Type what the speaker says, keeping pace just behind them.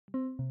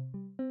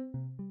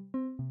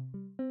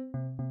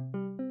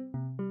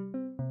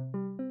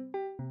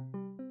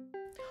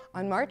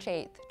On March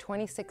 8th,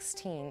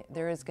 2016,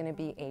 there is going to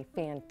be a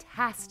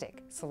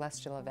fantastic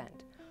celestial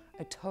event,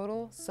 a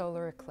total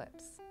solar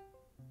eclipse.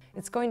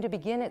 It's going to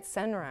begin at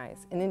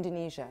sunrise in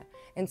Indonesia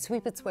and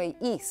sweep its way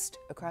east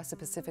across the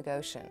Pacific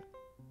Ocean.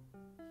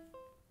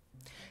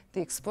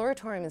 The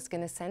Exploratorium is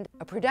going to send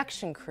a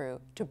production crew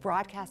to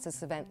broadcast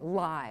this event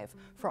live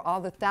for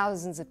all the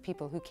thousands of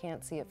people who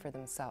can't see it for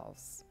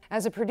themselves.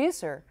 As a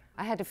producer,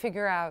 I had to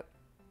figure out,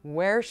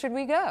 where should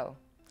we go?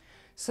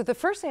 So the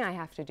first thing I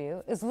have to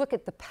do is look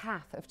at the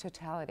path of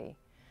totality.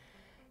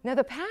 Now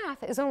the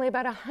path is only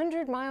about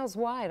 100 miles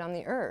wide on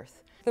the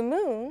Earth. The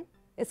moon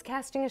is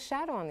casting a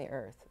shadow on the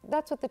Earth.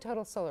 That's what the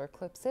total solar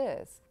eclipse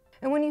is.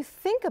 And when you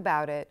think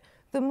about it,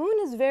 the moon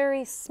is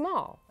very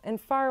small and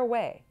far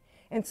away.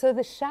 And so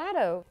the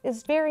shadow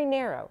is very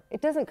narrow. It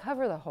doesn't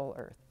cover the whole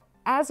Earth.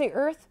 As the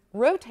Earth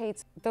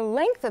rotates, the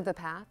length of the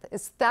path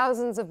is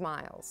thousands of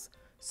miles.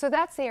 So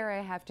that's the area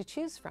I have to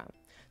choose from.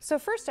 So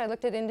first I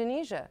looked at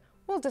Indonesia.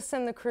 We'll just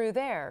send the crew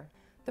there.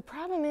 The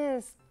problem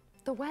is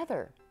the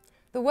weather.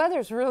 The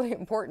weather's really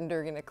important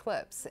during an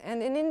eclipse,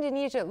 and in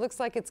Indonesia it looks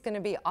like it's going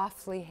to be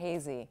awfully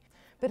hazy.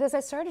 But as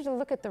I started to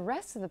look at the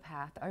rest of the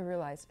path, I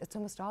realized it's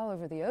almost all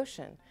over the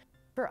ocean.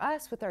 For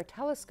us, with our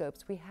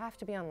telescopes, we have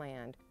to be on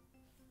land.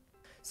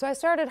 So I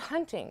started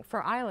hunting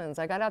for islands.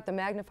 I got out the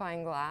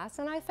magnifying glass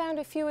and I found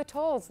a few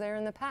atolls there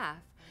in the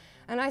path.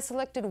 And I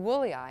selected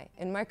Woleai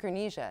in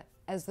Micronesia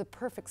as the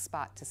perfect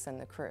spot to send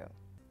the crew.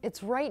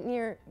 It's right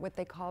near what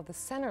they call the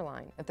center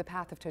line of the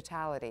path of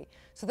totality.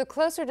 So the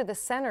closer to the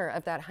center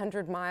of that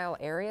 100-mile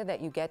area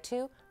that you get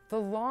to, the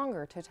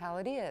longer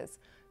totality is.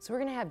 So we're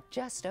going to have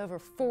just over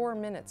 4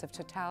 minutes of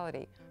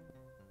totality.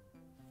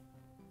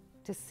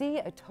 To see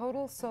a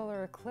total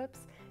solar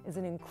eclipse is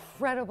an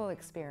incredible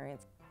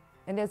experience.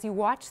 And as you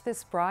watch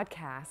this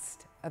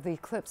broadcast of the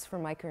eclipse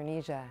from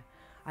Micronesia,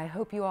 I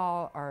hope you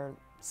all are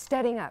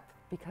steading up,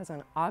 because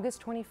on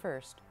August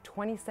 21st,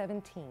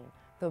 2017,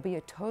 there'll be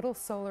a total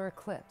solar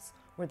eclipse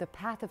where the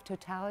path of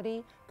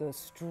totality goes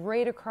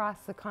straight across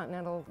the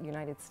continental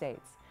United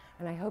States.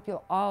 And I hope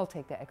you'll all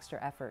take the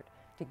extra effort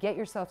to get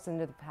yourselves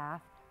into the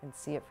path and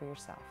see it for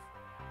yourself.